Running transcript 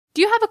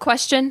Do you have a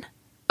question?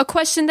 A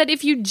question that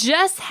if you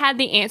just had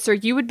the answer,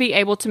 you would be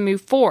able to move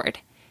forward.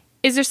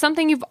 Is there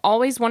something you've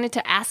always wanted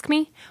to ask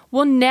me?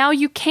 Well, now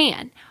you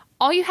can.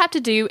 All you have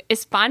to do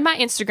is find my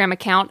Instagram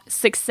account,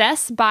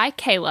 Success by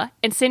Kayla,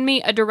 and send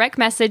me a direct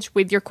message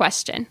with your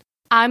question.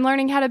 I'm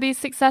learning how to be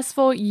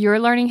successful, you're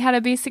learning how to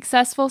be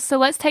successful, so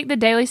let's take the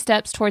daily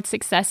steps towards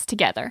success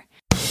together.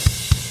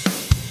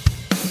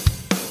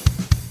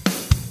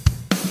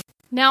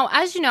 Now,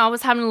 as you know, I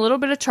was having a little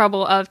bit of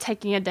trouble of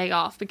taking a day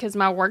off because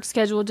my work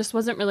schedule just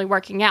wasn't really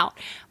working out.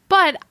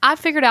 But I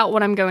figured out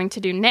what I'm going to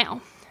do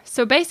now.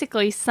 So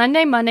basically,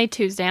 Sunday, Monday,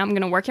 Tuesday, I'm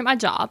going to work at my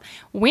job.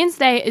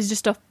 Wednesday is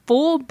just a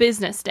full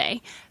business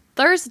day.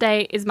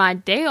 Thursday is my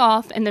day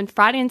off, and then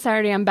Friday and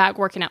Saturday, I'm back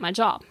working at my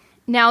job.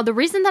 Now, the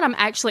reason that I'm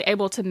actually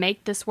able to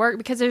make this work,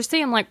 because they're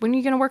saying, like, when are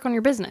you going to work on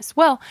your business?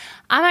 Well,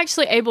 I'm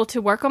actually able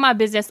to work on my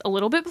business a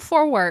little bit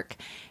before work,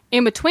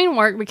 in between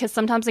work, because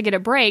sometimes I get a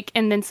break,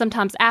 and then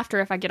sometimes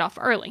after if I get off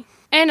early.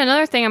 And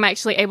another thing I'm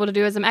actually able to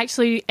do is I'm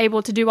actually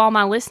able to do all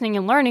my listening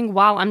and learning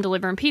while I'm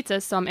delivering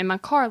pizza, so I'm in my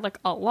car like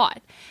a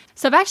lot.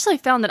 So I've actually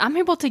found that I'm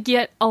able to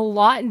get a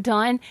lot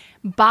done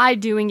by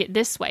doing it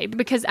this way,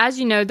 because as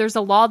you know, there's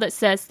a law that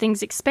says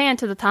things expand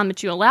to the time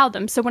that you allow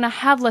them. So when I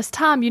have less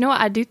time, you know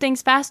what? I do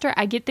things faster,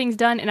 I get things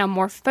done, and I'm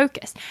more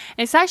focused.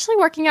 And it's actually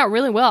working out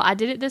really well. I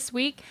did it this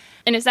week,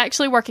 and it's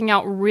actually working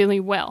out really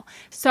well.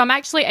 So I'm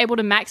actually able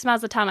to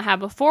maximize the time I have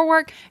before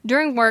work,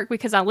 during work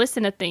because I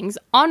listen to things,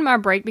 on my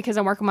break because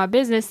I work on my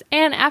business,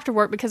 and after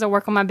work because I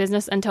work on my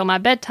business until my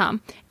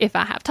bedtime, if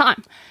I have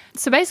time.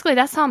 So basically,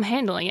 that's how I'm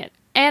handling it.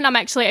 And I'm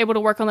actually able to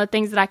work on the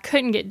things that I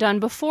couldn't get done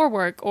before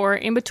work or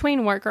in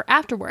between work or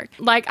after work.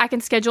 Like I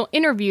can schedule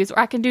interviews, or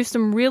I can do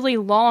some really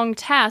long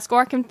tasks,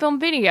 or I can film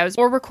videos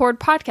or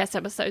record podcast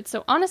episodes.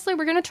 So honestly,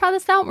 we're going to try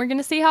this out and we're going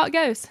to see how it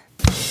goes.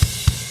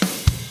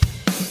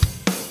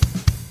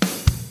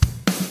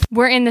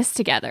 We're in this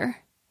together,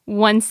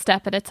 one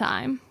step at a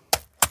time.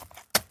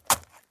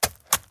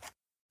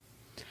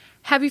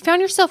 Have you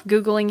found yourself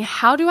Googling,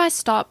 how do I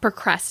stop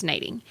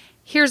procrastinating?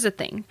 Here's the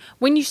thing.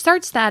 When you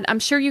search that, I'm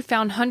sure you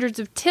found hundreds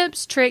of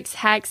tips, tricks,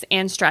 hacks,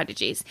 and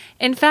strategies.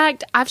 In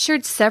fact, I've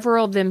shared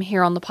several of them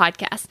here on the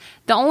podcast.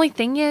 The only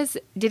thing is,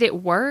 did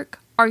it work?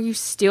 Are you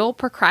still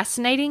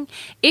procrastinating?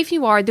 If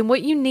you are, then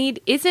what you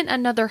need isn't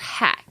another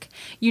hack.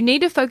 You need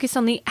to focus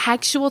on the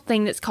actual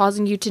thing that's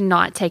causing you to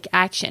not take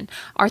action.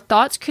 Our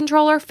thoughts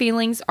control our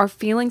feelings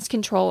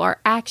control our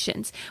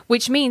actions,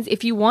 which means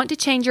if you want to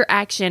change your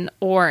action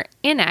or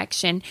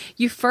inaction,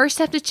 you first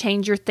have to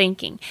change your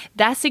thinking.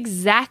 That's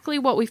exactly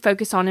what we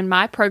focus on in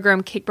my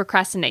program, Kick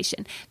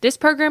Procrastination. This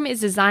program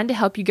is designed to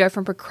help you go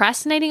from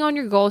procrastinating on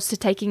your goals to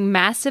taking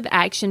massive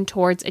action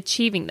towards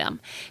achieving them.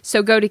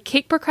 So go to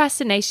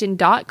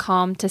kickprocrastination.com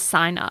to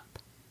sign up.